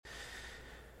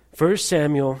1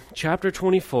 Samuel chapter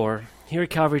 24. Here at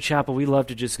Calvary Chapel, we love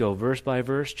to just go verse by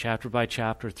verse, chapter by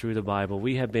chapter through the Bible.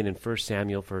 We have been in 1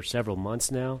 Samuel for several months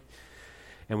now,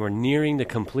 and we're nearing the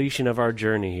completion of our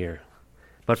journey here.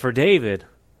 But for David,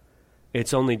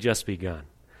 it's only just begun.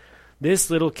 This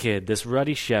little kid, this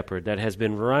ruddy shepherd that has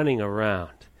been running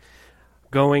around,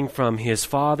 going from his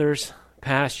father's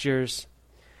pastures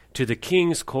to the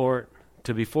king's court,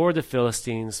 to before the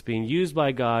Philistines, being used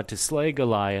by God to slay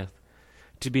Goliath,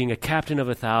 to being a captain of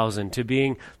 1,000, to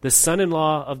being the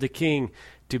son-in-law of the king,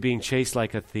 to being chased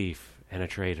like a thief and a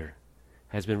traitor,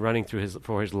 has been running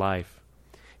for his life.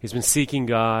 He's been seeking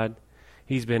God.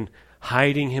 He's been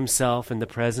hiding himself in the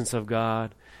presence of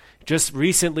God. Just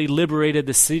recently liberated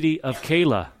the city of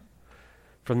Keilah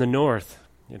from the north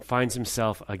and finds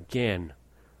himself again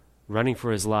running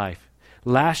for his life.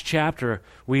 Last chapter,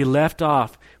 we left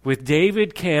off with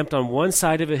David camped on one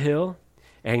side of a hill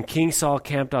and King Saul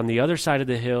camped on the other side of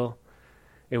the hill.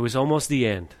 It was almost the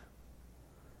end.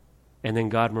 And then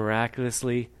God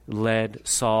miraculously led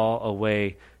Saul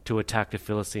away to attack the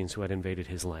Philistines who had invaded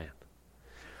his land.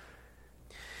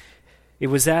 It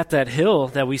was at that hill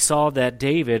that we saw that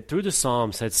David, through the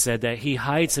Psalms, had said that he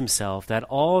hides himself, that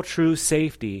all true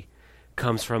safety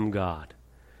comes from God.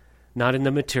 Not in the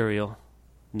material,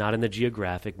 not in the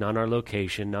geographic, not in our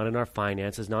location, not in our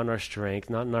finances, not in our strength,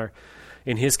 not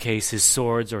in his case, his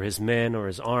swords or his men or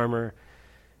his armor.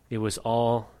 It was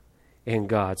all in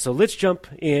God. So let's jump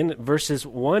in verses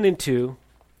 1 and 2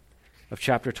 of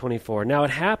chapter 24. Now it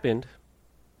happened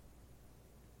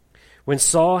when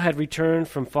Saul had returned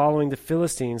from following the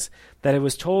Philistines that it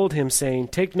was told him, saying,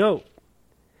 "Take note,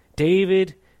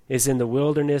 David is in the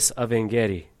wilderness of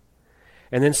En-gedi."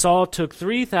 And then Saul took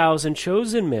 3,000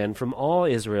 chosen men from all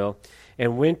Israel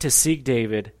and went to seek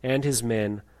David and his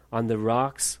men on the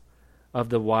rocks of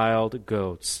the wild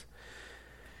goats.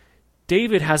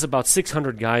 David has about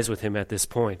 600 guys with him at this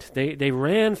point. They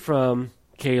ran from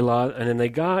Keilah, and then they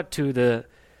got to the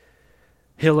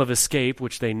Hill of Escape,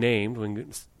 which they named when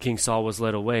King Saul was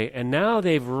led away, and now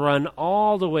they've run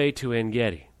all the way to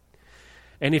En-gedi.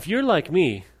 And if you're like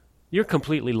me, you're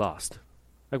completely lost.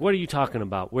 Like, what are you talking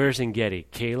about? Where's En-gedi?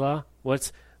 Keilah?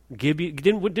 What's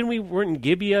Gibeah? Weren't in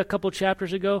Gibeah a couple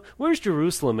chapters ago? Where's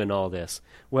Jerusalem in all this?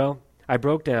 Well, I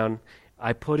broke down.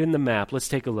 I put in the map. Let's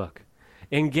take a look.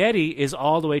 En-gedi is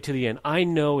all the way to the end. I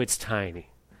know it's tiny,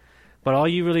 but all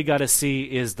you really got to see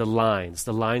is the lines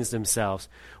themselves.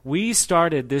 We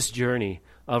started this journey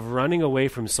of running away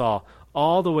from Saul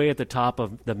all the way at the top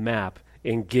of the map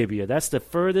in Gibeah. That's the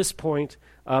furthest point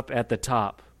up at the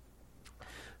top.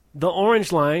 The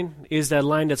orange line is that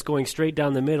line that's going straight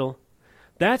down the middle.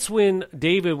 That's when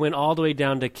David went all the way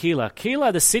down to Keilah.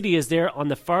 Keilah, the city, is there on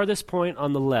the farthest point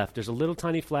on the left. There's a little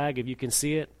tiny flag, if you can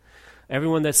see it.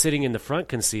 Everyone that's sitting in the front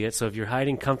can see it, so if you're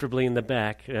hiding comfortably in the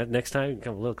back, next time you can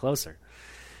come a little closer.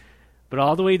 But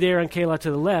all the way there on Keilah to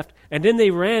the left, and then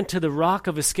they ran to the Rock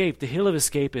of Escape. The Hill of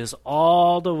Escape is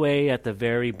all the way at the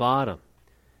very bottom.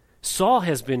 Saul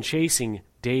has been chasing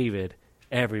David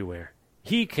everywhere.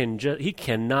 He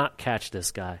cannot catch this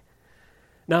guy.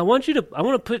 Now, I want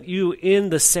to put you in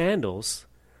the sandals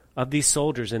of these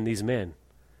soldiers and these men.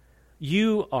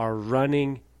 You are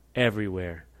running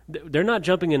everywhere. They're not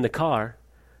jumping in the car.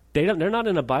 They're not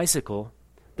in a bicycle.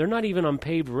 They're not even on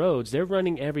paved roads. They're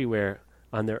running everywhere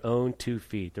on their own 2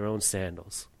 feet, their own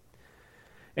sandals.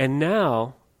 And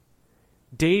now,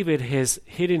 David has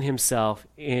hidden himself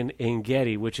in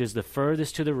En-gedi, which is the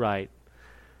furthest to the right.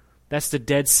 That's the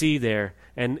Dead Sea there.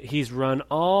 And he's run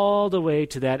all the way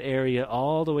to that area,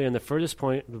 all the way on the furthest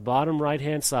point, the bottom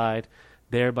right-hand side,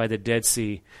 there by the Dead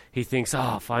Sea. He thinks,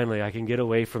 finally, I can get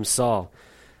away from Saul.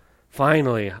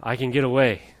 Finally, I can get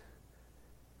away.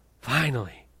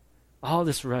 Finally. All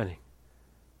this running.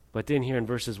 But then here in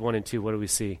verses 1 and 2, what do we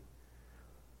see?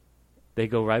 They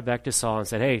go right back to Saul and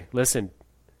said, "Hey, listen,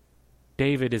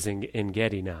 David is in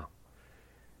En-gedi now."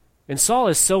 And Saul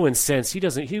is so incensed,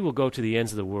 he will go to the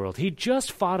ends of the world. He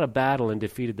just fought a battle and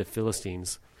defeated the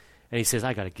Philistines. And he says,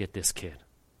 "I got to get this kid.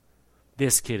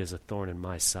 This kid is a thorn in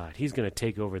my side. He's going to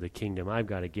take over the kingdom. I've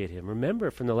got to get him."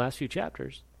 Remember from the last few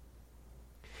chapters,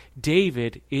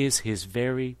 David is his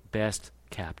very best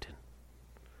captain.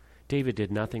 David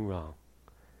did nothing wrong.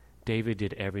 David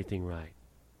did everything right.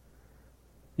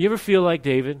 You ever feel like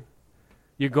David?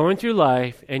 You're going through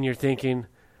life and you're thinking,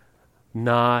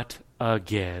 not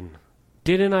again.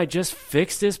 Didn't I just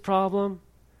fix this problem?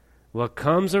 What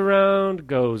comes around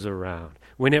goes around.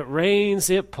 When it rains,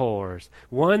 it pours.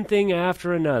 One thing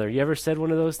after another. You ever said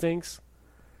one of those things?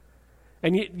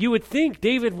 And you would think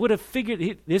David would have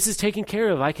figured, this is taken care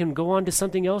of. I can go on to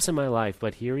something else in my life.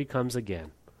 But here he comes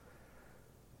again.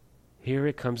 Here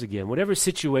it comes again. Whatever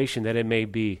situation that it may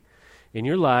be in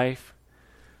your life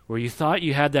where you thought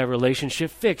you had that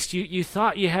relationship fixed, you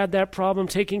thought you had that problem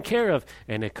taken care of,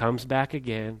 and it comes back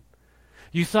again.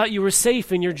 You thought you were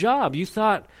safe in your job. You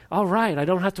thought, all right, I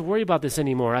don't have to worry about this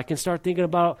anymore. I can start thinking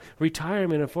about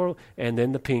retirement and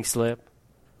then the pink slip.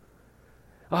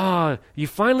 Oh, you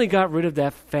finally got rid of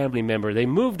that family member. They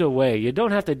moved away. You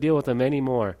don't have to deal with them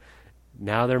anymore.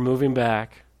 Now they're moving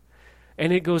back.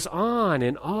 And it goes on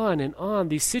and on and on.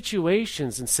 These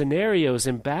situations and scenarios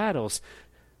and battles,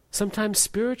 sometimes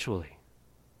spiritually,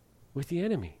 with the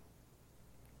enemy.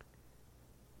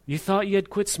 You thought you had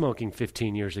quit smoking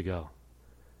 15 years ago.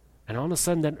 And all of a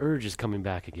sudden that urge is coming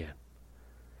back again.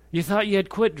 You thought you had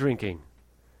quit drinking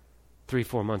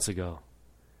 3-4 months ago.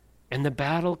 And the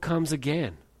battle comes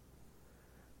again.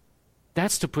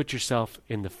 That's to put yourself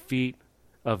in the feet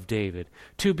of David.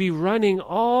 To be running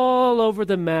all over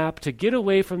the map to get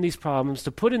away from these problems,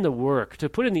 to put in the work, to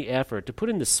put in the effort, to put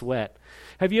in the sweat.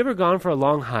 Have you ever gone for a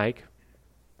long hike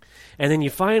and then you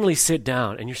finally sit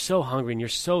down and you're so hungry and you're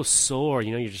so sore,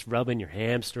 you're just rubbing your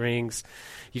hamstrings.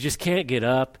 You just can't get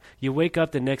up. You wake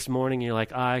up the next morning and you're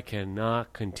like, I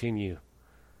cannot continue.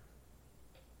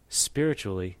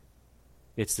 Spiritually,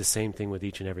 it's the same thing with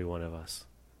each and every one of us.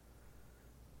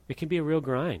 It can be a real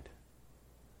grind.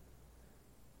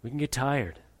 We can get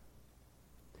tired.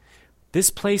 This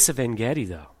place of En-Gedi,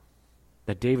 though,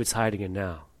 that David's hiding in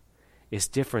now, is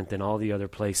different than all the other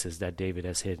places that David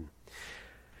has hidden.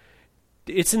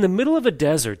 It's in the middle of a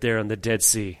desert there on the Dead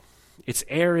Sea. It's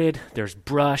arid, there's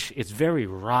brush, it's very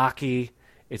rocky,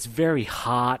 it's very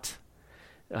hot.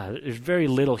 There's very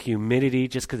little humidity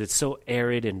just because it's so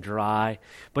arid and dry.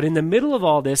 But in the middle of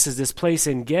all this is this place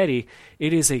En-Gedi.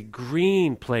 It is a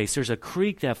green place. There's a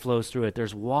creek that flows through it.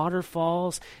 There's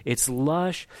waterfalls. It's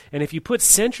lush. And if you put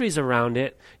sentries around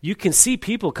it, you can see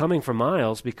people coming for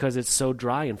miles because it's so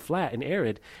dry and flat and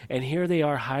arid. And here they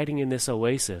are hiding in this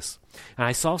oasis. And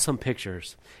I saw some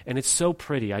pictures, and it's so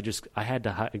pretty. I had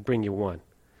to bring you one.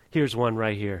 Here's one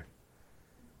right here.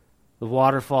 The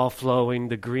waterfall flowing,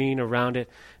 the green around it.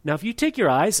 Now, if you take your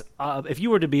eyes, if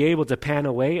you were to be able to pan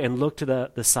away and look to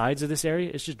the sides of this area,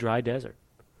 it's just dry desert.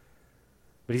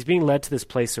 But he's being led to this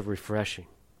place of refreshing.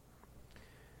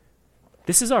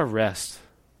 This is our rest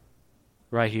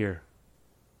right here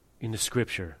in the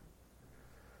Scripture.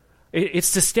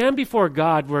 It's to stand before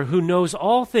God who knows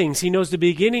all things. He knows the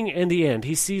beginning and the end.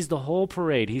 He sees the whole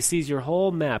parade. He sees your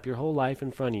whole map, your whole life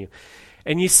in front of you.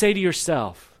 And you say to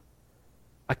yourself,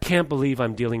 I can't believe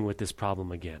I'm dealing with this problem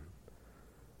again.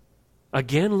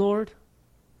 Again, Lord?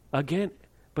 Again?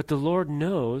 But the Lord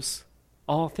knows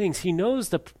all things. He knows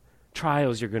the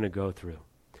trials you're going to go through.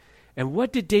 And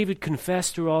what did David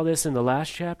confess through all this in the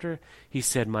last chapter? He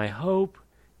said, my hope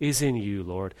is in you,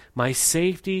 Lord. My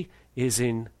safety is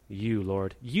in you,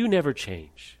 Lord. You never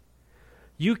change.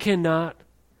 You cannot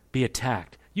be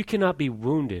attacked. You cannot be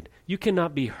wounded. You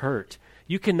cannot be hurt.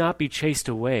 You cannot be chased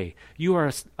away. You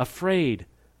are afraid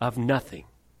of nothing.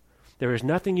 There is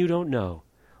nothing you don't know.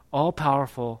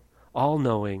 All-powerful,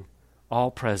 all-knowing,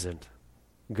 all-present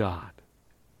God.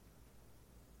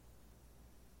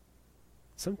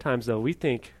 Sometimes, though, we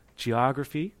think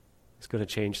geography is going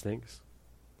to change things.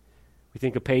 We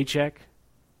think a paycheck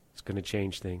is going to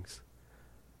change things.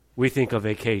 We think a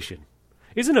vacation.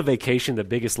 Isn't a vacation the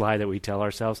biggest lie that we tell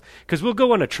ourselves? Because we'll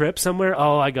go on a trip somewhere,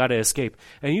 I got to escape.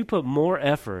 And you put more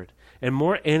effort and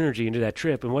more energy into that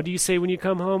trip. And what do you say when you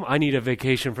come home? I need a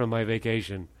vacation from my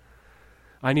vacation.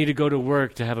 I need to go to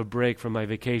work to have a break from my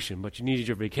vacation. But you needed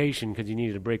your vacation because you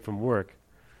needed a break from work,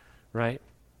 right?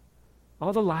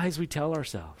 All the lies we tell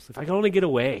ourselves. If I could only get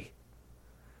away.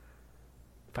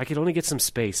 If I could only get some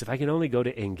space. If I could only go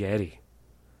to En-Gedi.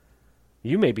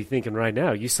 You may be thinking right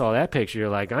now, you saw that picture, you're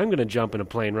like, I'm going to jump in a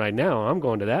plane right now. I'm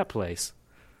going to that place.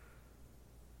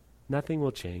 Nothing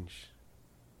will change.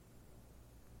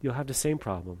 You'll have the same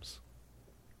problems.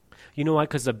 You know why?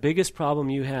 Because the biggest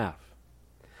problem you have,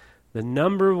 the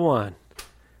number one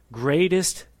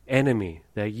greatest enemy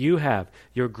that you have,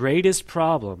 your greatest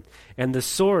problem, and the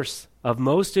source of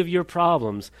most of your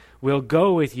problems will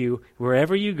go with you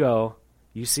wherever you go.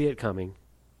 You see it coming.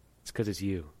 It's because it's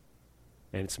you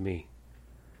and it's me.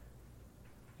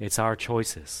 It's our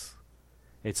choices.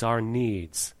 It's our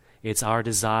needs. It's our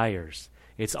desires.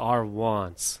 It's our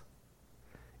wants.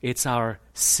 It's our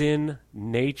sin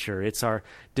nature. It's our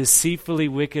deceitfully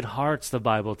wicked hearts, the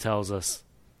Bible tells us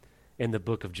in the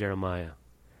book of Jeremiah.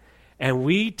 And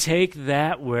we take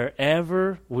that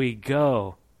wherever we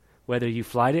go, whether you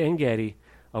fly to En-Gedi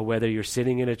or whether you're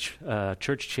sitting in a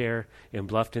church chair in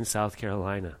Bluffton, South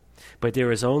Carolina. But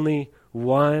there is only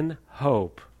one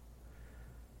hope,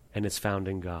 and it's found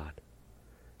in God.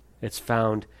 It's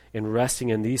found in resting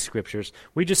in these scriptures.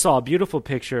 We just saw a beautiful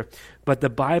picture, but the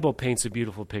Bible paints a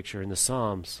beautiful picture in the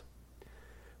Psalms.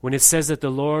 When it says that the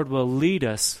Lord will lead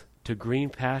us to green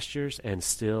pastures and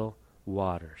still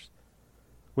waters.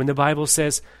 When the Bible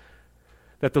says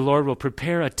that the Lord will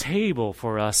prepare a table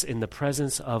for us in the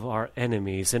presence of our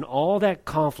enemies, and all that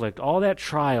conflict, all that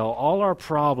trial, all our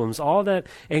problems, all that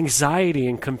anxiety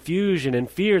and confusion and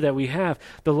fear that we have,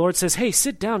 the Lord says, hey,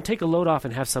 sit down, take a load off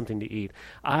and have something to eat.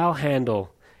 I'll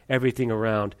handle everything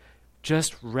around.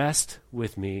 Just rest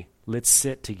with me. Let's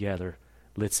sit together.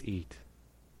 Let's eat.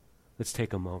 Let's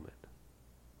take a moment.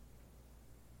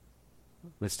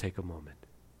 Let's take a moment.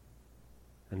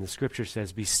 And the scripture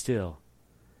says, be still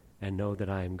and know that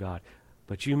I am God.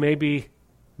 But you may be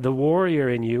the warrior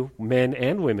in you, men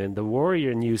and women, the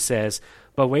warrior in you says,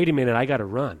 but wait a minute, I got to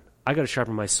run. I got to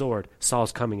sharpen my sword.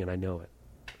 Saul's coming and I know it.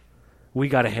 We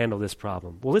got to handle this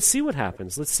problem. Well, let's see what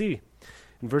happens. Let's see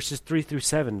in verses 3 through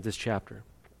 7 of this chapter.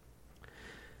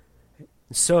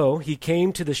 So he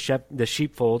came to the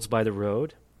sheepfolds by the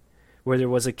road, where there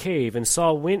was a cave, and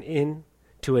Saul went in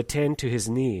to attend to his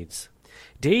needs.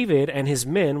 David and his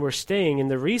men were staying in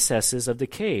the recesses of the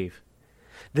cave.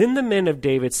 Then the men of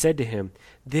David said to him,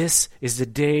 this is the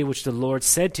day which the Lord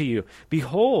said to you,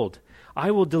 behold,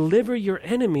 I will deliver your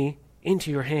enemy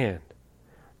into your hand,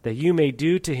 that you may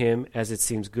do to him as it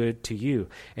seems good to you.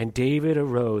 And David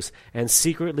arose and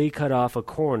secretly cut off a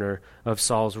corner of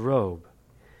Saul's robe.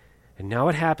 And now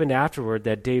it happened afterward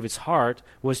that David's heart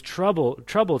was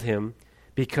troubled him,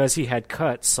 because he had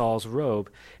cut Saul's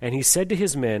robe. And he said to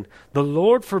his men, the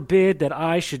Lord forbid that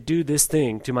I should do this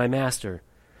thing to my master,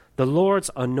 the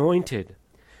Lord's anointed,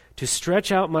 to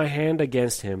stretch out my hand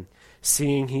against him,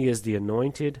 seeing he is the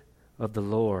anointed of the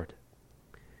Lord.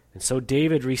 And so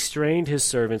David restrained his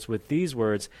servants with these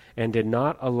words, and did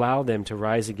not allow them to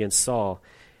rise against Saul.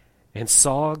 And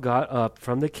Saul got up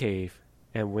from the cave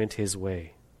and went his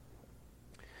way.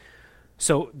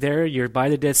 So there you're by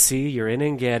the Dead Sea, you're in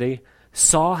En-gedi.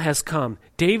 Saul has come.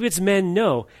 David's men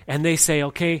know, and they say,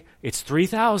 okay, it's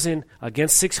 3,000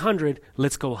 against 600.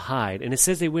 Let's go hide. And it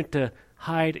says they went to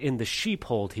hide in the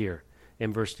sheepfold here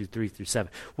in verse 3 through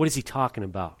 7. What is he talking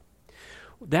about?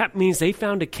 That means they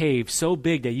found a cave so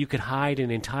big that you could hide an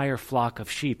entire flock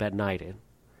of sheep at night in.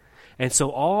 And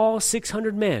so all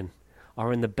 600 men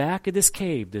are in the back of this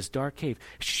cave, this dark cave.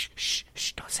 Shh, shh,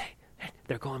 shh, don't say.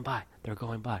 They're going by. They're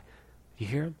going by. You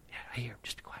hear them? Yeah, I hear them.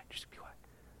 Just be quiet. Just be quiet.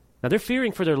 Now, they're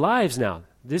fearing for their lives now.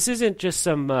 This isn't just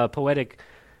some poetic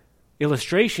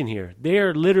illustration here.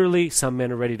 They're literally, some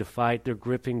men are ready to fight. They're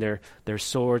gripping their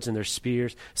swords and their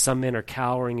spears. Some men are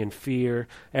cowering in fear.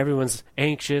 Everyone's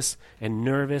anxious and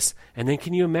nervous. And then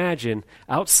can you imagine,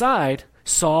 outside,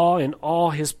 Saul in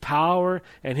all his power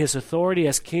and his authority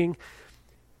as king,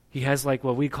 he has like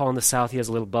what we call in the South, he has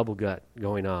a little bubble gut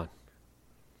going on.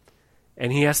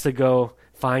 And he has to go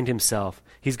find himself.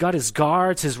 He's got his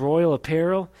guards, his royal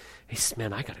apparel. He says,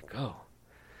 man, I got to go.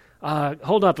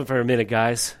 Hold up for a minute,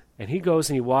 guys. And he goes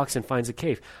and he walks and finds a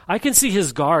cave. I can see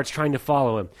his guards trying to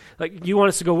follow him. Like, you want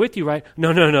us to go with you, right?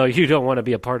 No, you don't want to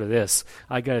be a part of this.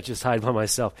 I got to just hide by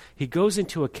myself. He goes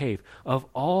into a cave. Of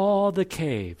all the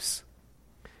caves,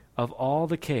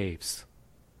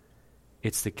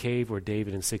 it's the cave where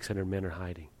David and 600 men are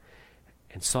hiding.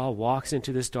 And Saul walks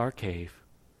into this dark cave.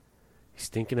 He's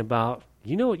thinking about,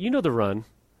 you know the run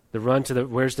to the,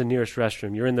 where's the nearest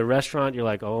restroom? You're in the restaurant, you're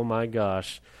like, oh my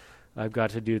gosh, I've got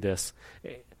to do this.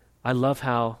 I love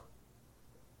how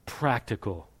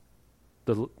practical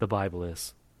the Bible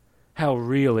is, how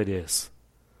real it is.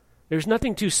 There's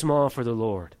nothing too small for the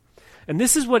Lord. And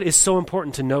this is what is so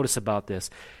important to notice about this.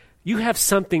 You have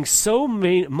something so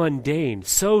mundane,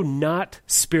 so not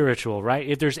spiritual, right?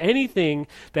 If there's anything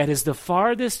that is the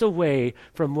farthest away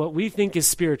from what we think is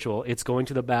spiritual, it's going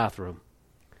to the bathroom.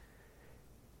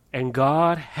 And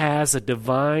God has a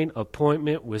divine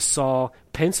appointment with Saul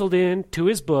penciled in to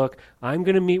his book. I'm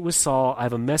going to meet with Saul. I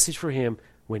have a message for him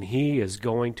when he is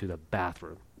going to the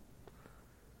bathroom.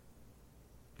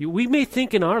 We may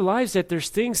think in our lives that there's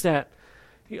things that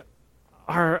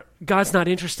God's not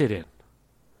interested in.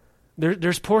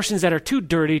 There's portions that are too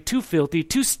dirty, too filthy,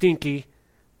 too stinky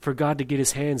for God to get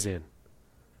his hands in.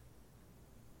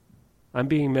 I'm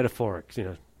being metaphoric,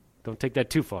 don't take that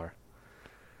too far.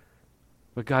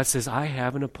 But God says, I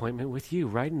have an appointment with you,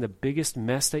 right in the biggest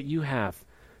mess that you have.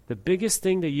 The biggest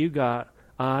thing that you got,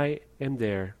 I am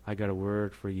there. I got a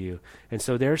word for you. And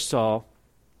so there's Saul.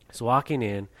 He's walking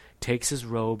in, takes his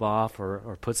robe off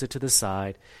or puts it to the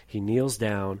side. He kneels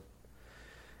down.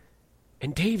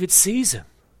 And David sees him.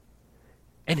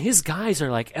 And his guys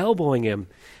are like elbowing him.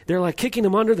 They're like kicking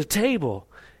him under the table.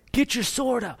 Get your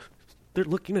sword out. They're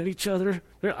looking at each other.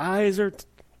 Their eyes are...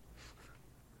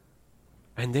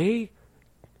 And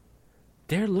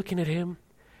they're looking at him,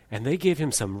 and they give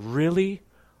him some really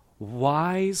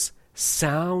wise,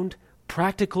 sound,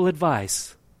 practical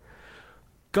advice.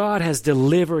 God has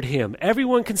delivered him.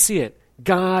 Everyone can see it.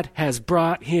 God has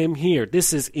brought him here.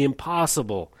 This is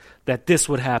impossible that this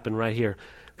would happen right here.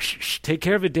 Shh, take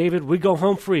care of it, David. We go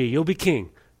home free. You'll be king.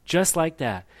 Just like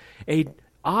that. An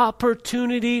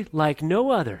opportunity like no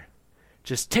other.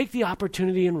 Just take the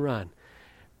opportunity and run.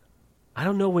 I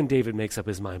don't know when David makes up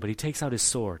his mind, but he takes out his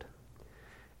sword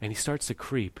and he starts to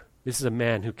creep. This is a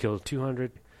man who killed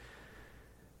 200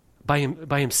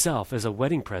 by himself as a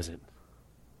wedding present.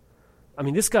 I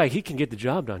mean, this guy, he can get the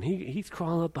job done. He's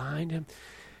crawling up behind him.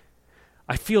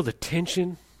 I feel the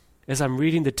tension as I'm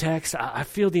reading the text. I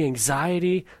feel the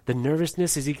anxiety, the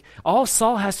nervousness. All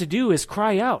Saul has to do is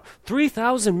cry out.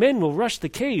 3,000 men will rush the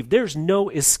cave. There's no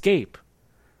escape.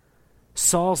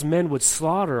 Saul's men would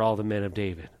slaughter all the men of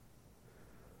David.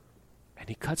 And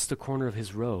he cuts the corner of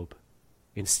his robe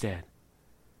instead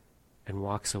and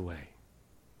walks away.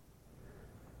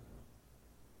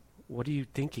 What are you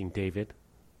thinking, David?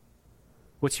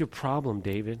 What's your problem,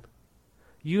 David?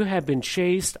 You have been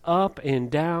chased up and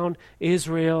down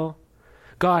Israel.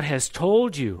 God has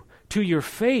told you to your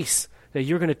face that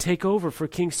you're going to take over for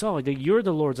King Saul, that you're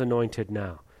the Lord's anointed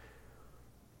now.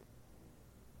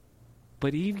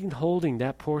 But even holding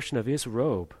that portion of his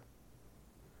robe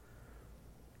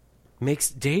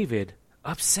makes David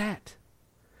upset.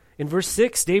 In verse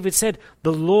 6, David said,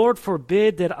 "The Lord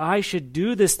forbid that I should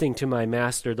do this thing to my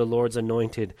master, the Lord's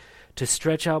anointed, to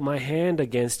stretch out my hand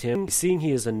against him, seeing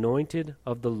he is anointed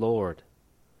of the Lord."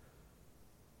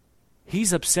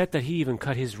 He's upset that he even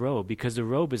cut his robe, because the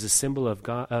robe is a symbol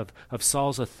of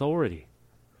Saul's authority.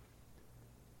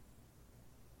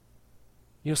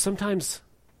 You know, sometimes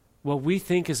what we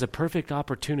think is a perfect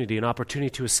opportunity, an opportunity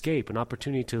to escape, an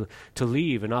opportunity to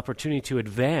leave, an opportunity to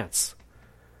advance,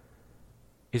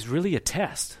 is really a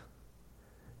test.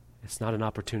 It's not an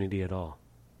opportunity at all.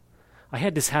 I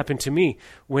had this happen to me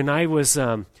when I was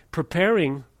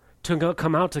preparing to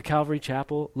come out to Calvary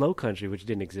Chapel Low Country, which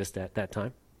didn't exist at that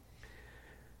time.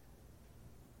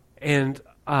 And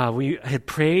we had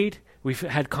prayed. We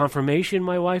had confirmation,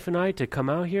 my wife and I, to come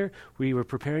out here. We were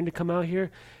preparing to come out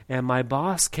here. And my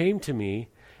boss came to me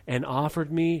and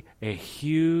offered me a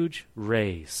huge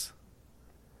raise.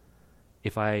 He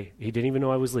didn't even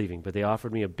know I was leaving, but they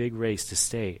offered me a big raise to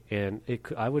stay. And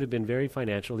I would have been very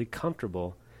financially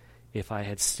comfortable if I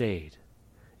had stayed.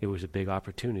 It was a big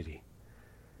opportunity.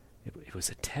 It was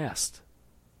a test.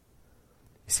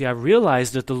 You see, I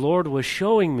realized that the Lord was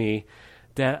showing me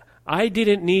that I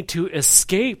didn't need to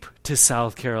escape to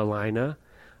South Carolina.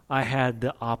 I had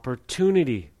the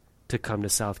opportunity to come to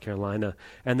South Carolina,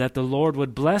 and that the Lord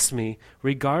would bless me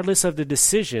regardless of the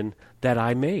decision that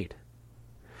I made.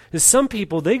 There's some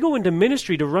people, they go into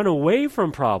ministry to run away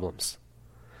from problems,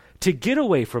 to get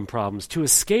away from problems, to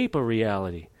escape a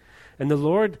reality. And the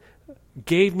Lord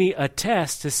gave me a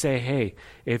test to say, hey,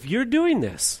 if you're doing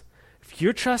this, if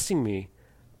you're trusting me,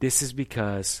 this is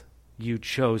because you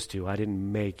chose to. I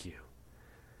didn't make you.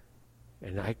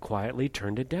 And I quietly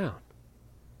turned it down.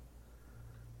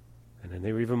 And then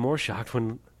they were even more shocked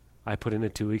when I put in a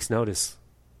 2 weeks notice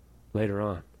later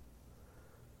on.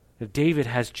 If David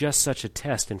has just such a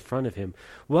test in front of him,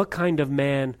 what kind of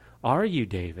man are you,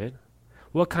 David?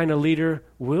 What kind of leader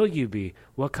will you be?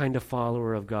 What kind of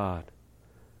follower of God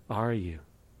are you?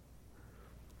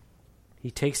 He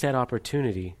takes that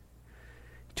opportunity,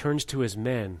 turns to his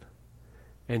men,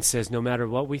 and says, no matter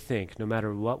what we think, no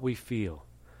matter what we feel,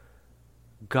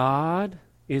 God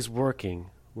is working.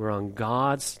 We're on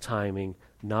God's timing,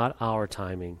 not our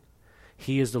timing.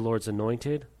 He is the Lord's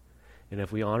anointed, and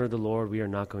if we honor the Lord, we are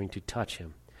not going to touch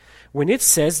him. When it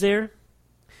says there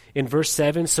in verse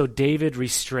 7, so David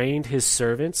restrained his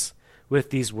servants with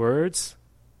these words,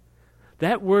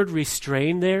 that word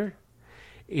restrain there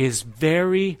is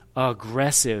very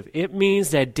aggressive. It means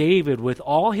that David, with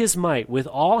all his might, with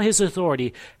all his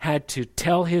authority, had to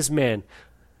tell his men,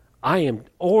 I am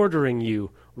ordering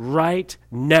you right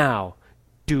now.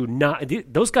 Do not.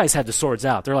 Those guys had the swords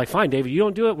out. They're like, fine, David, you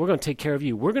don't do it, we're going to take care of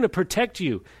you. We're going to protect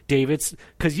you, David,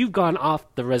 because you've gone off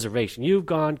the reservation. You've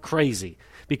gone crazy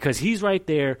because he's right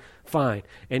there, fine.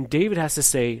 And David has to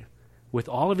say, with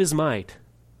all of his might,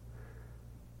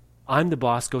 I'm the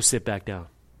boss, go sit back down.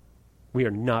 We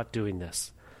are not doing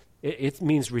this. It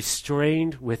means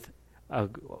restrained with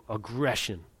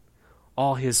aggression,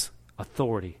 all his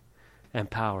authority and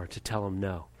power to tell him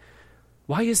no.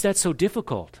 Why is that so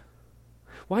difficult?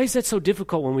 Why is that so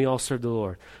difficult when we all serve the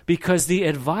Lord? Because the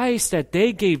advice that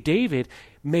they gave David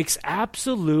makes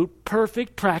absolute,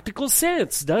 perfect, practical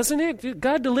sense, doesn't it?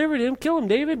 God delivered him. Kill him,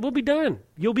 David. We'll be done.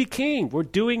 You'll be king. We're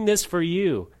doing this for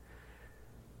you.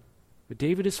 But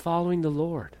David is following the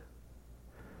Lord.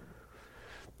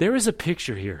 There is a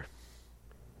picture here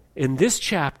in this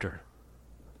chapter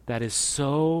that is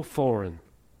so foreign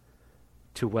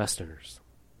to Westerners.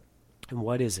 And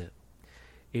what is it?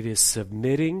 It is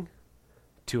submitting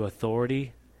to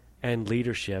authority and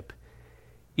leadership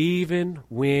even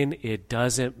when it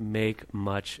doesn't make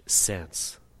much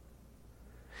sense.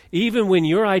 Even when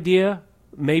your idea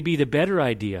may be the better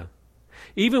idea.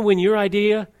 Even when your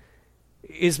idea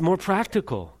is more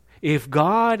practical. If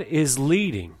God is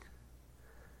leading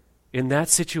in that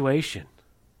situation,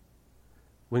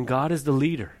 when God is the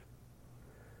leader,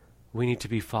 we need to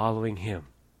be following him.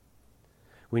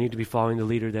 We need to be following the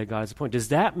leader that God has appointed. Does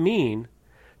that mean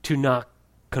to not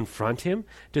confront him?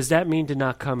 Does that mean to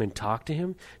not come and talk to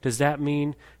him? Does that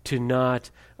mean to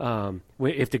not,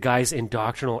 if the guy's in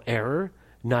doctrinal error,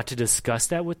 not to discuss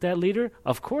that with that leader?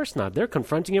 Of course not. They're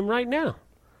confronting him right now.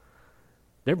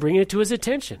 They're bringing it to his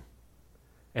attention.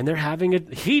 And they're having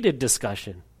a heated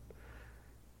discussion.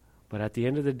 But at the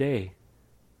end of the day,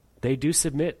 they do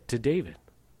submit to David.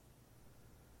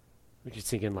 You're just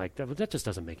thinking like, that just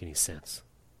doesn't make any sense.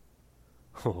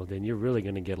 Oh, then you're really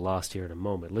going to get lost here in a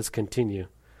moment. Let's continue.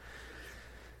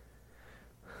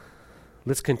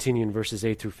 Let's continue in verses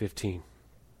 8 through 15.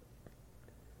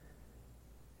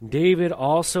 David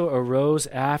also arose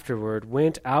afterward,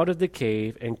 went out of the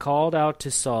cave, and called out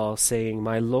to Saul, saying,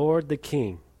 My lord the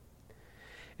king.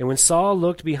 And when Saul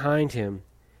looked behind him,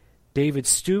 David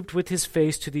stooped with his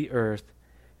face to the earth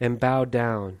and bowed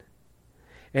down.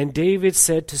 And David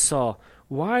said to Saul,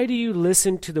 Why do you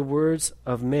listen to the words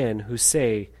of men who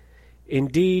say,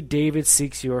 Indeed, David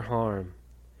seeks your harm?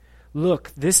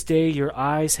 Look, this day your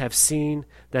eyes have seen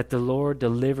that the Lord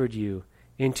delivered you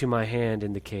into my hand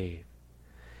in the cave.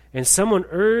 And someone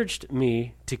urged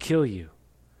me to kill you.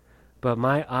 But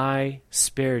my eye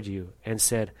spared you and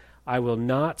said, I will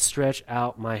not stretch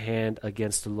out my hand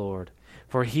against the Lord,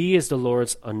 for he is the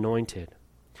Lord's anointed.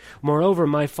 Moreover,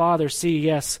 my father, see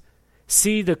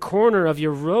the corner of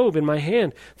your robe in my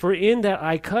hand, for in that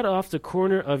I cut off the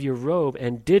corner of your robe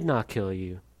and did not kill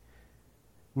you.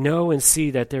 Know and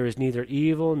see that there is neither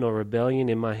evil nor rebellion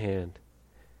in my hand,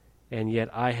 and yet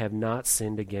I have not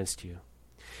sinned against you.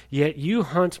 Yet you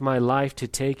hunt my life to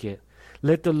take it.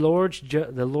 Let the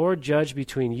Lord judge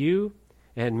between you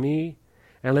and me,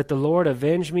 and let the Lord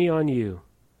avenge me on you.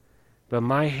 But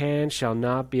my hand shall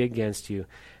not be against you.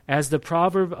 As the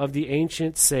proverb of the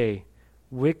ancients say,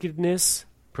 wickedness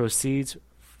proceeds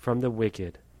from the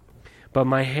wicked. But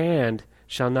my hand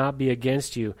shall not be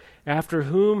against you. After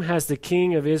whom has the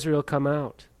king of Israel come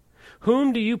out?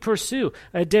 Whom do you pursue?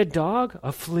 A dead dog?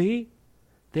 A flea?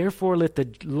 Therefore let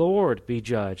the Lord be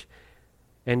judge,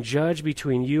 and judge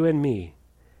between you and me,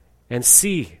 and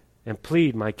see and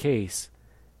plead my case,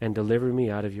 and deliver me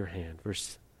out of your hand.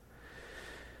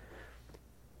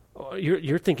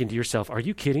 You're thinking to yourself, are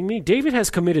you kidding me? David has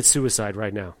committed suicide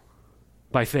right now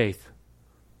by faith.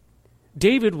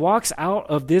 David walks out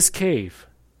of this cave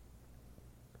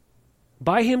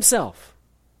by himself,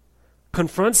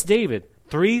 confronts David,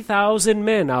 3,000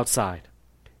 men outside.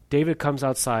 David comes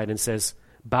outside and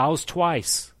bows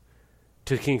twice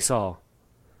to King Saul,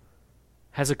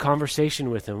 has a conversation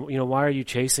with him. Why are you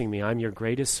chasing me? I'm your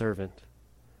greatest servant.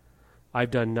 I've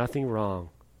done nothing wrong.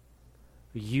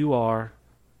 You are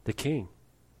the king.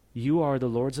 You are the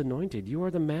Lord's anointed. You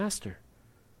are the master.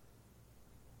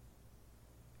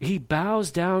 He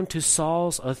bows down to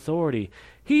Saul's authority.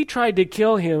 He tried to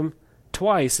kill him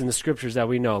twice in the scriptures that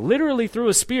we know. Literally threw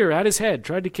a spear at his head,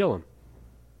 tried to kill him.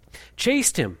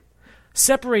 Chased him,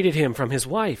 separated him from his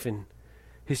wife and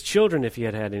his children if he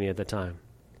had any at the time.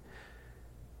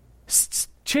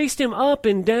 Chased him up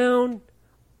and down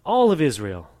all of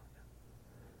Israel.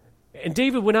 And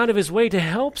David went out of his way to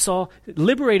help Saul,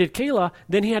 liberated Keilah,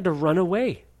 then he had to run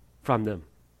away from them.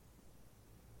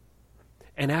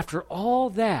 And after all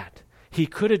that, he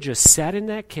could have just sat in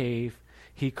that cave.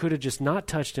 He could have just not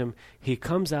touched him. He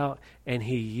comes out and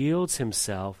he yields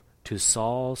himself to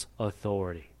Saul's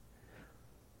authority.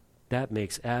 That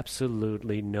makes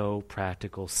absolutely no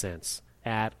practical sense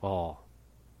at all.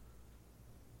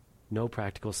 No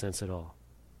practical sense at all.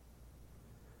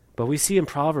 But we see in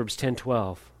Proverbs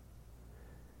 10:12,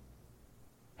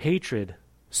 hatred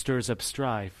stirs up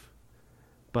strife,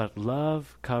 but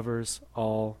love covers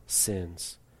all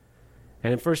sins.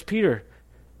 And in 1 Peter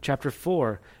chapter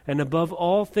 4, and above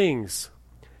all things,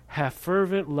 have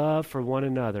fervent love for one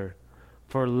another,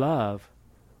 for love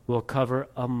will cover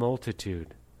a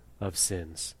multitude of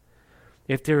sins.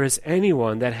 if there is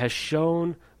anyone that has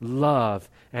shown love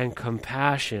and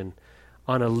compassion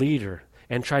on a leader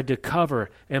and tried to cover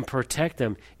and protect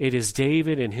them, it is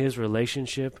David in his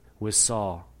relationship with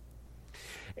Saul.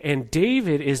 And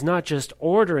David is not just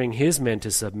ordering his men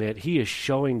to submit, he is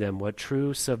showing them what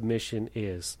true submission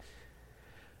is.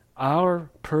 Our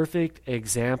perfect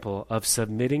example of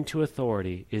submitting to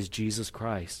authority is Jesus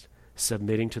Christ,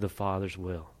 submitting to the Father's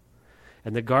will.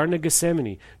 In the Garden of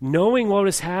Gethsemane, knowing what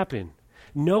has happened,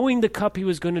 knowing the cup he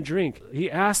was going to drink,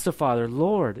 he asked the Father,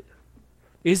 Lord,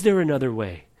 is there another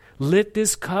way? Let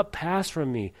this cup pass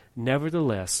from me.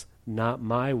 Nevertheless, not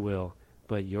my will,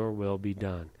 but your will be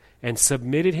done. And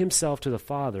submitted himself to the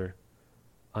Father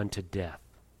unto death.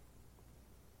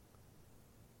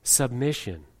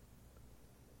 Submission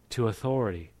to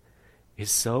authority is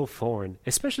so foreign,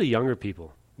 especially younger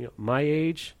people. My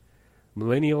age,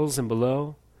 millennials and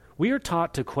below, we are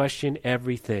taught to question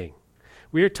everything.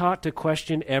 We are taught to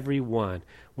question everyone.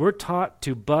 We're taught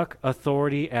to buck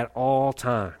authority at all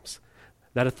times.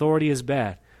 That authority is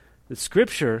bad. The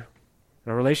Scripture,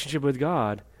 our relationship with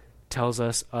God, tells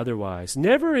us otherwise.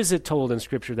 Never is it told in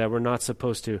Scripture that we're not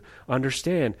supposed to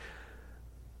understand.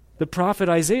 The prophet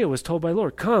Isaiah was told by the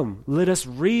Lord, come, let us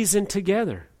reason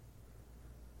together.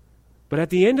 But at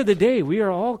the end of the day, we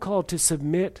are all called to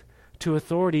submit to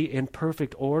authority in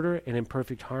perfect order and in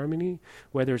perfect harmony,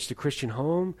 whether it's the Christian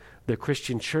home, the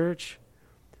Christian church,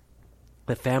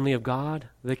 the family of God,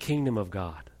 the kingdom of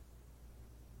God.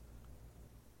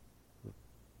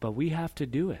 But we have to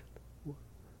do it.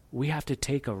 We have to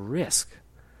take a risk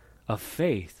of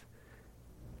faith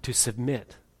to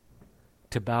submit,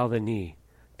 to bow the knee,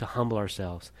 to humble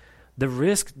ourselves. The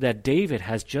risk that David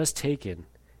has just taken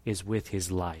is with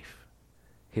his life,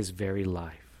 his very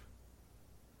life.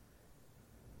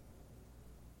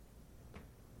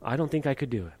 I don't think I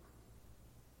could do it.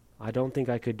 I don't think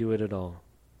I could do it at all.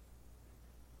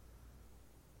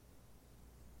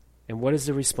 And what is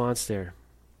the response there?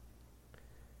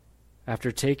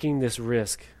 After taking this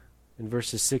risk, in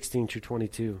verses 16 through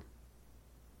 22.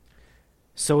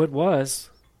 So it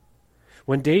was,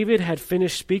 when David had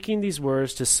finished speaking these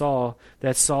words to Saul,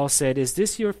 that Saul said, is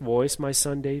this your voice, my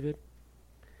son David?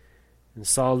 And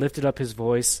Saul lifted up his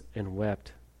voice and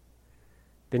wept.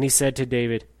 Then he said to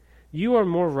David, you are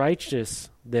more righteous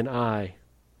than I,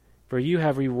 for you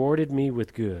have rewarded me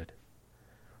with good,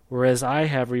 whereas I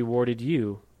have rewarded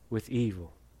you with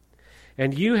evil.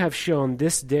 And you have shown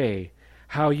this day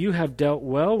how you have dealt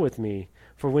well with me,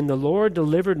 for when the Lord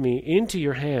delivered me into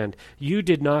your hand, you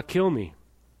did not kill me.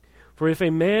 For if a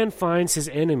man finds his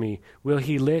enemy, will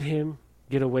he let him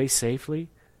get away safely?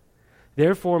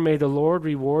 Therefore may the Lord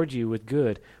reward you with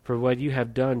good for what you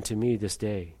have done to me this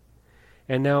day.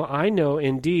 And now I know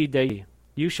indeed that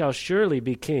you shall surely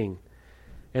be king,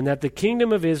 and that the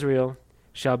kingdom of Israel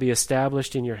shall be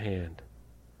established in your hand.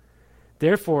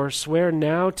 Therefore swear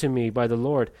now to me by the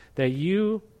Lord that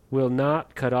you will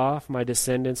not cut off my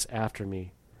descendants after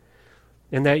me,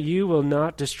 and that you will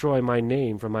not destroy my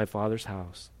name from my father's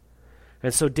house.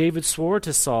 And so David swore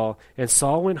to Saul, and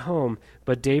Saul went home,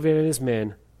 but David and his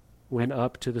men went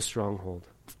up to the stronghold.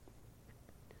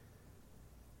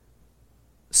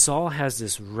 Saul has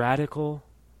this radical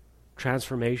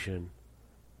transformation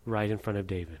right in front of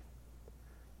David.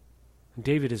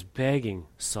 David is begging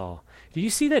Saul. Do you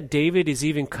see that David is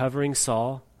even covering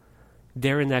Saul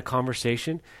there in that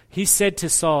conversation? He said to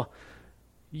Saul,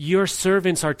 your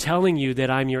servants are telling you that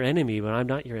I'm your enemy, but I'm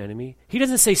not your enemy. He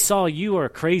doesn't say, Saul, you are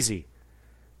crazy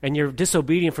and you're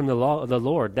disobedient from the law of the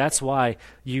Lord. That's why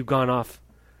you've gone off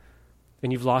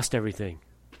and you've lost everything.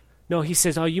 No, he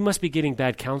says, oh, you must be getting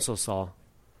bad counsel, Saul.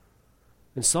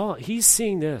 And Saul, he's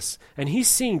seeing this, and he's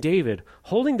seeing David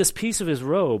holding this piece of his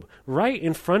robe right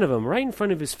in front of him, right in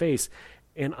front of his face.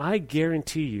 And I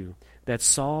guarantee you that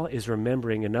Saul is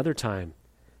remembering another time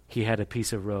he had a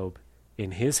piece of robe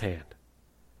in his hand.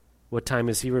 What time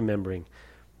is he remembering?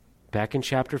 Back in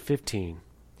chapter 15.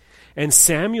 And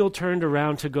Samuel turned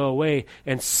around to go away,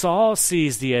 and Saul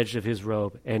seized the edge of his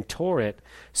robe and tore it.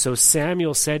 So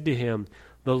Samuel said to him,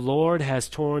 the Lord has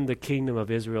torn the kingdom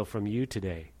of Israel from you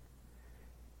today,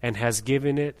 and has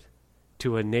given it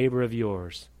to a neighbor of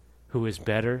yours who is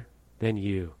better than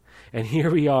you. And here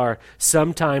we are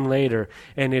sometime later,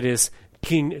 and it is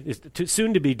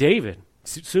soon to be David,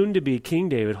 soon to be King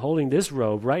David, holding this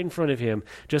robe right in front of him,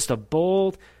 just a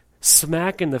bold,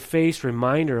 smack in the face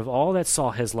reminder of all that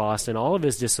Saul has lost and all of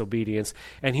his disobedience.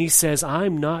 And he says,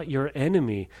 I'm not your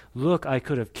enemy. Look, I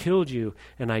could have killed you,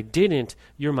 and I didn't.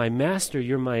 You're my master.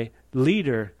 You're my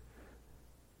leader.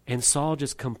 And Saul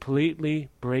just completely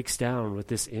breaks down with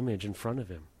this image in front of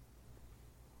him.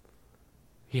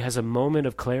 He has a moment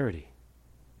of clarity.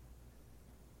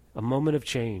 a moment of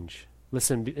change.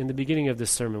 Listen, in the beginning of this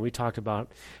sermon, we talked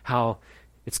about how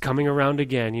it's coming around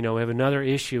again. We have another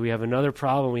issue. We have another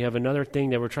problem. We have another thing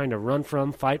that we're trying to run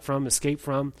from, fight from, escape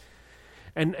from.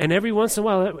 And every once in a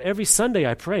while, every Sunday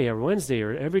I pray, or Wednesday,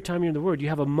 or every time you're in the Word, you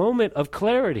have a moment of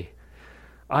clarity.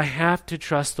 I have to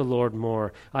trust the Lord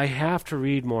more. I have to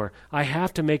read more. I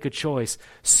have to make a choice.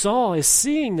 Saul is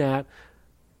seeing that.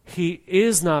 He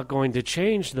is not going to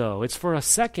change, though. It's for a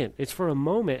second. It's for a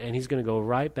moment, and he's going to go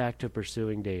right back to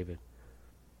pursuing David.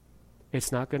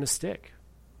 It's not going to stick.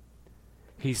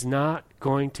 He's not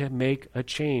going to make a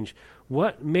change.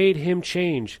 What made him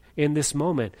change in this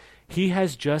moment? He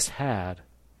has just had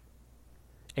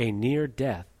a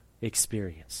near-death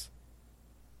experience.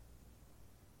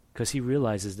 Because he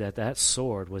realizes that that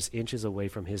sword was inches away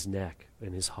from his neck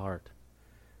and his heart.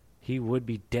 He would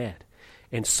be dead.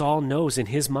 And Saul knows in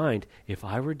his mind, if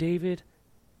I were David,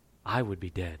 I would be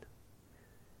dead.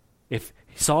 If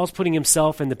Saul's putting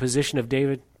himself in the position of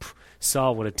David,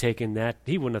 Saul would have taken that.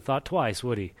 He wouldn't have thought twice,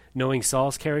 would he? Knowing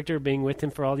Saul's character, being with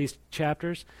him for all these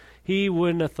chapters, he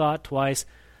wouldn't have thought twice.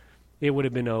 It would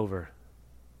have been over.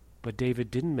 But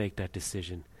David didn't make that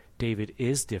decision. David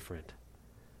is different.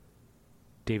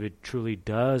 David truly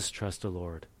does trust the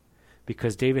Lord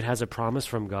because David has a promise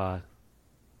from God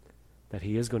that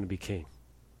he is going to be king,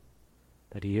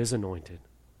 that he is anointed,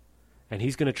 and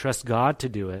he's going to trust God to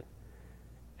do it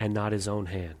and not his own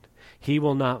hand. He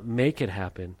will not make it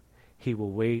happen. He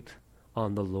will wait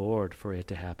on the Lord for it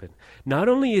to happen. Not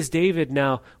only is David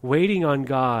now waiting on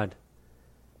God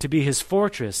to be his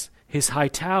fortress, his high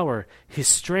tower, his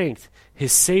strength,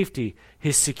 his safety,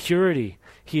 his security,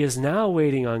 he is now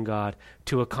waiting on God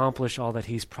to accomplish all that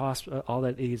he's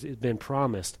been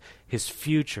promised, his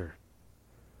future,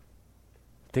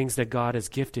 things that God has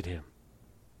gifted him,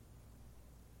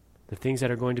 the things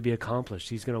that are going to be accomplished.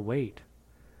 He's going to wait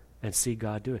and see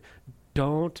God do it.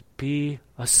 Don't be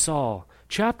a Saul.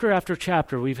 Chapter after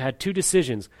chapter, we've had two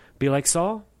decisions. Be like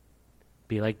Saul,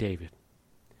 be like David.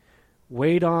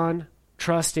 Wait on,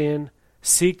 trust in,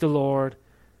 seek the Lord,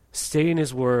 stay in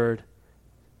his word,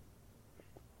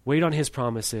 wait on his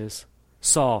promises.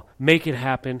 Saul, make it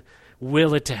happen,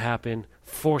 will it to happen,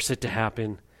 force it to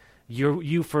happen.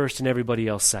 You first and everybody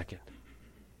else second.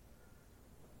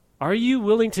 Are you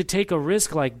willing to take a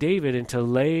risk like David and to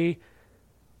lay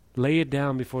it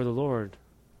down before the Lord?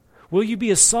 Will you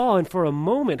be a Saul and for a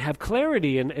moment have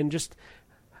clarity and just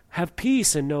have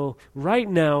peace and know right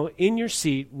now in your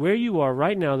seat where you are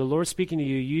right now, the Lord's speaking to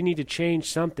you, you need to change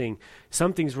something.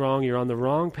 Something's wrong, you're on the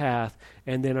wrong path,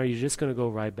 and then are you just going to go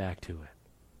right back to it?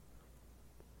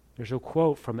 There's a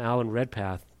quote from Alan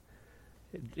Redpath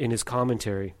in his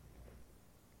commentary.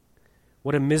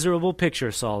 What a miserable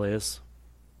picture Saul is.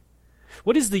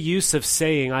 What is the use of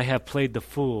saying, I have played the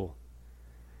fool,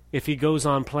 if he goes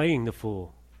on playing the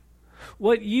fool?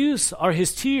 What use are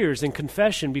his tears and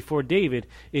confession before David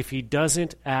if he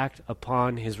doesn't act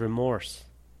upon his remorse?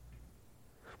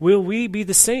 Will we be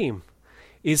the same?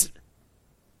 Is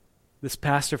this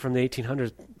pastor from the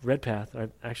 1800s, Redpath,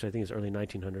 actually I think it's early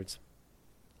 1900s,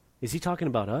 is he talking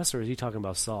about us or is he talking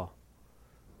about Saul?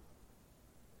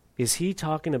 Is he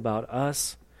talking about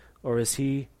us or is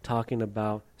he talking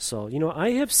about Saul?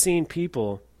 I have seen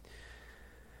people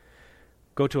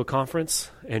go to a conference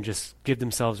and just give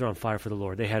themselves, they're on fire for the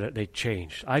Lord. They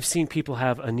changed. I've seen people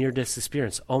have a near-death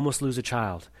experience, almost lose a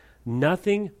child.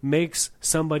 Nothing makes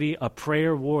somebody a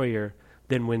prayer warrior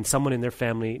than when someone in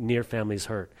their near family is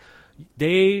hurt.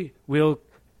 They will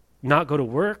not go to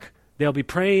work. They'll be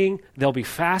praying. They'll be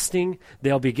fasting.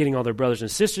 They'll be getting all their brothers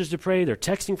and sisters to pray. They're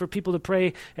texting for people to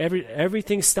pray.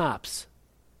 Everything stops.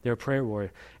 They're a prayer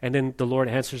warrior. And then the Lord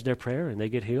answers their prayer and they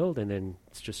get healed, and then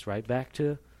it's just right back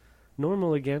to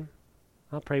normal again.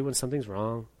 I'll pray when something's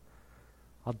wrong.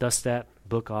 I'll dust that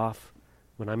book off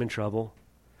when I'm in trouble.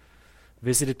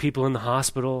 Visited people in the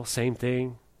hospital, same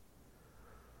thing.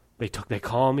 They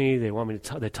call me, they want me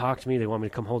to they talk to me, they want me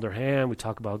to come hold their hand. We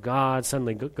talk about God.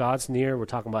 Suddenly God's near. We're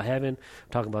talking about heaven.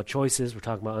 We're talking about choices. We're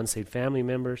talking about unsaved family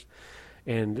members.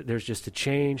 And there's just a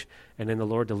change. And then the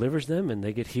Lord delivers them and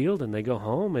they get healed and they go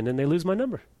home and then they lose my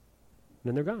number. And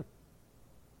then they're gone.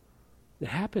 It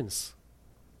happens.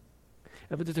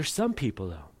 But there's some people,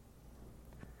 though.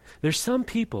 There's some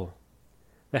people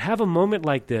that have a moment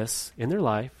like this in their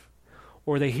life,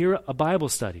 or they hear a Bible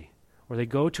study, or they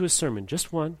go to a sermon,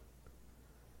 just one,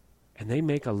 and they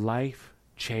make a life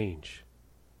change.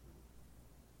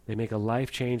 They make a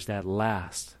life change that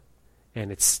lasts,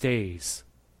 and it stays.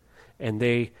 And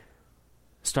they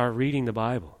start reading the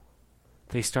Bible.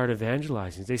 They start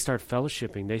evangelizing. They start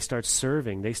fellowshipping. They start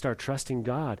serving. They start trusting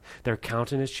God. Their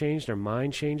countenance changes. Their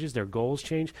mind changes. Their goals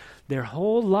change. Their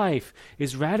whole life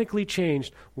is radically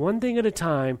changed, one thing at a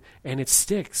time, and it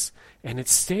sticks and it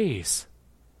stays.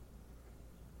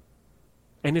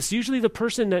 And it's usually the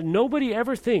person that nobody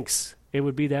ever thinks it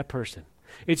would be that person.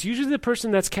 It's usually the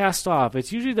person that's cast off.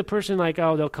 It's usually the person like,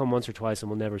 oh, they'll come once or twice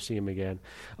and we'll never see them again.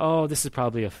 Oh, this is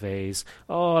probably a phase.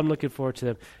 Oh, I'm looking forward to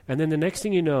them. And then the next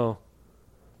thing you know,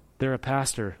 they're a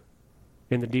pastor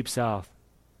in the Deep South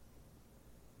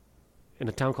in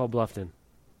a town called Bluffton,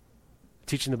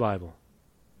 teaching the Bible.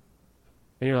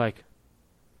 And you're like,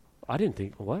 I didn't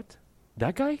think, what?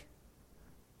 That guy?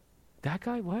 That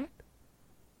guy, what?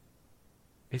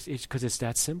 It's because it's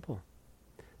that simple.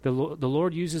 The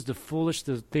Lord uses the foolish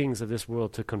things of this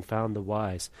world to confound the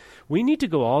wise. We need to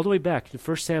go all the way back to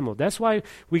 1 Samuel. That's why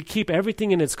we keep everything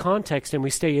in its context and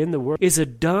we stay in the Word. Is a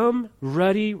dumb,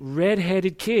 ruddy,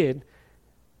 red-headed kid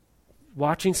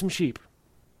watching some sheep.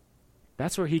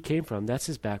 That's where he came from. That's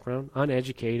his background.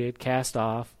 Uneducated, cast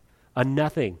off, a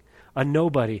nothing, a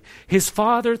nobody. His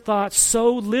father thought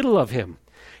so little of him.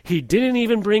 He didn't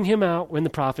even bring him out when the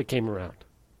prophet came around.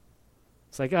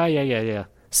 It's like, yeah.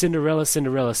 Cinderella,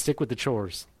 stick with the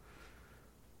chores.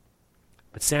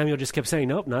 But Samuel just kept saying,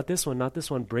 nope, not this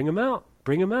one. Bring him out.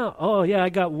 Oh, yeah, I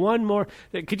got one more.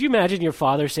 Could you imagine your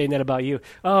father saying that about you?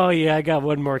 Oh, yeah, I got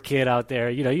one more kid out there.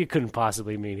 You couldn't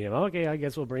possibly meet him. Okay, I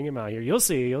guess we'll bring him out here. You'll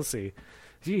see.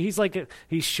 He's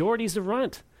he's short, he's the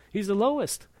runt. He's the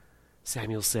lowest.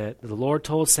 Samuel said, the Lord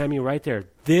told Samuel right there,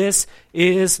 this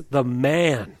is the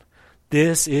man.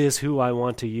 This is who I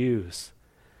want to use.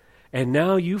 And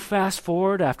now you fast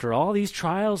forward after all these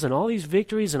trials and all these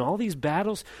victories and all these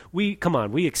battles. We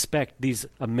expect these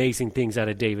amazing things out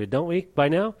of David, don't we, by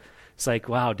now? It's like,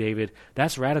 wow, David,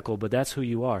 that's radical, but that's who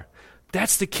you are.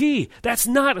 That's the key. That's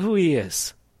not who he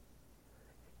is.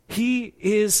 He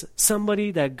is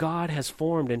somebody that God has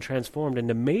formed and transformed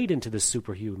and made into this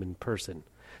superhuman person,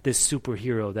 this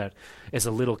superhero that as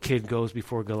a little kid goes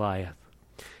before Goliath.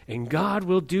 And God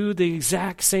will do the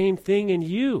exact same thing in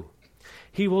you.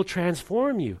 He will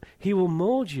transform you. He will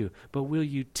mold you. But will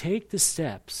you take the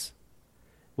steps?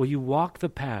 Will you walk the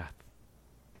path?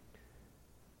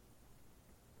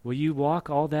 Will you walk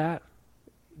all that?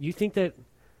 You think that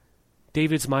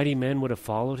David's mighty men would have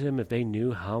followed him if they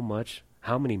knew how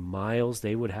many miles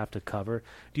they would have to cover?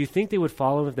 Do you think they would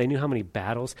follow him if they knew how many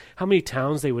battles, how many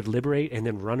towns they would liberate and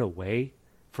then run away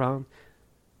from?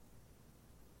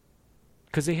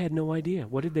 Because they had no idea.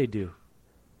 What did they do?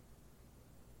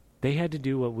 They had to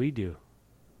do what we do.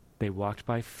 They walked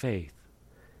by faith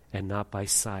and not by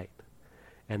sight.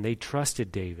 And they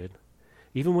trusted David,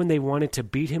 even when they wanted to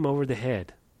beat him over the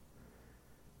head,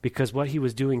 because what he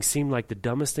was doing seemed like the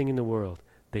dumbest thing in the world.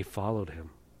 They followed him.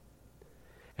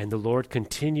 And the Lord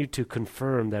continued to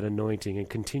confirm that anointing and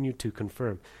continued to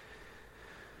confirm.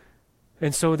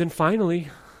 And so then finally,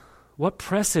 what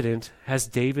precedent has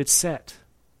David set?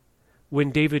 When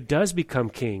David does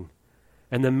become king,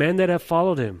 and the men that have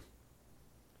followed him,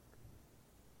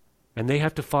 and they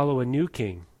have to follow a new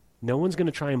king. No one's going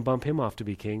to try and bump him off to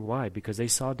be king. Why? Because they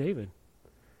saw David.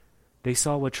 They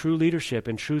saw what true leadership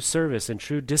and true service and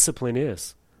true discipline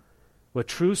is. What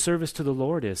true service to the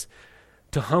Lord is.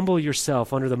 To humble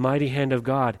yourself under the mighty hand of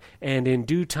God, and in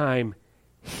due time,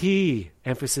 He,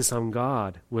 emphasis on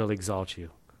God, will exalt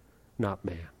you, not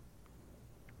man.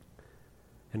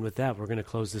 And with that, we're going to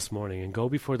close this morning and go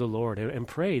before the Lord and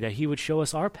pray that He would show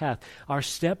us our path, our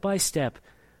step-by-step,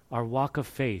 our walk of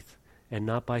faith, and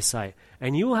not by sight.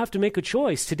 And you will have to make a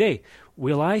choice today.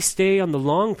 Will I stay on the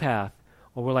long path,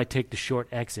 or will I take the short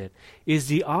exit? Is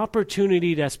the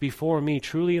opportunity that's before me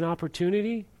truly an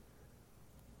opportunity,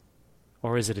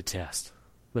 or is it a test?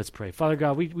 Let's pray. Father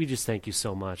God, we just thank you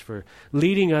so much for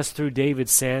leading us through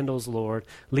David's sandals, Lord,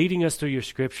 leading us through your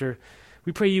scripture.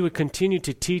 We pray you would continue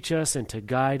to teach us and to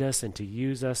guide us and to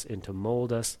use us and to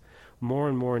mold us more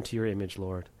and more into your image,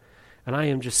 Lord. And I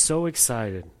am just so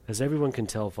excited, as everyone can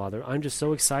tell, Father, I'm just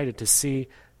so excited to see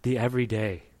the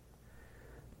everyday,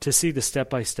 to see the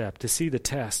step-by-step, to see the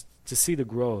test, to see the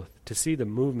growth, to see the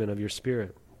movement of your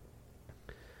Spirit,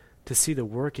 to see the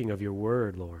working of your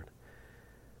word, Lord.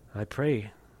 I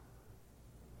pray,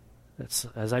 that's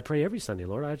as I pray every Sunday,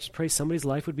 Lord, I just pray somebody's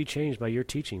life would be changed by your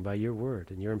teaching, by your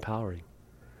word, and your empowering.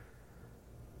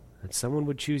 That someone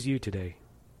would choose you today,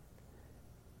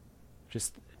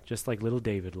 just like little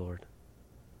David, Lord,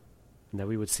 and that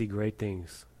we would see great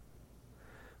things.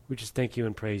 We just thank you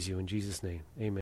and praise you in Jesus' name. Amen.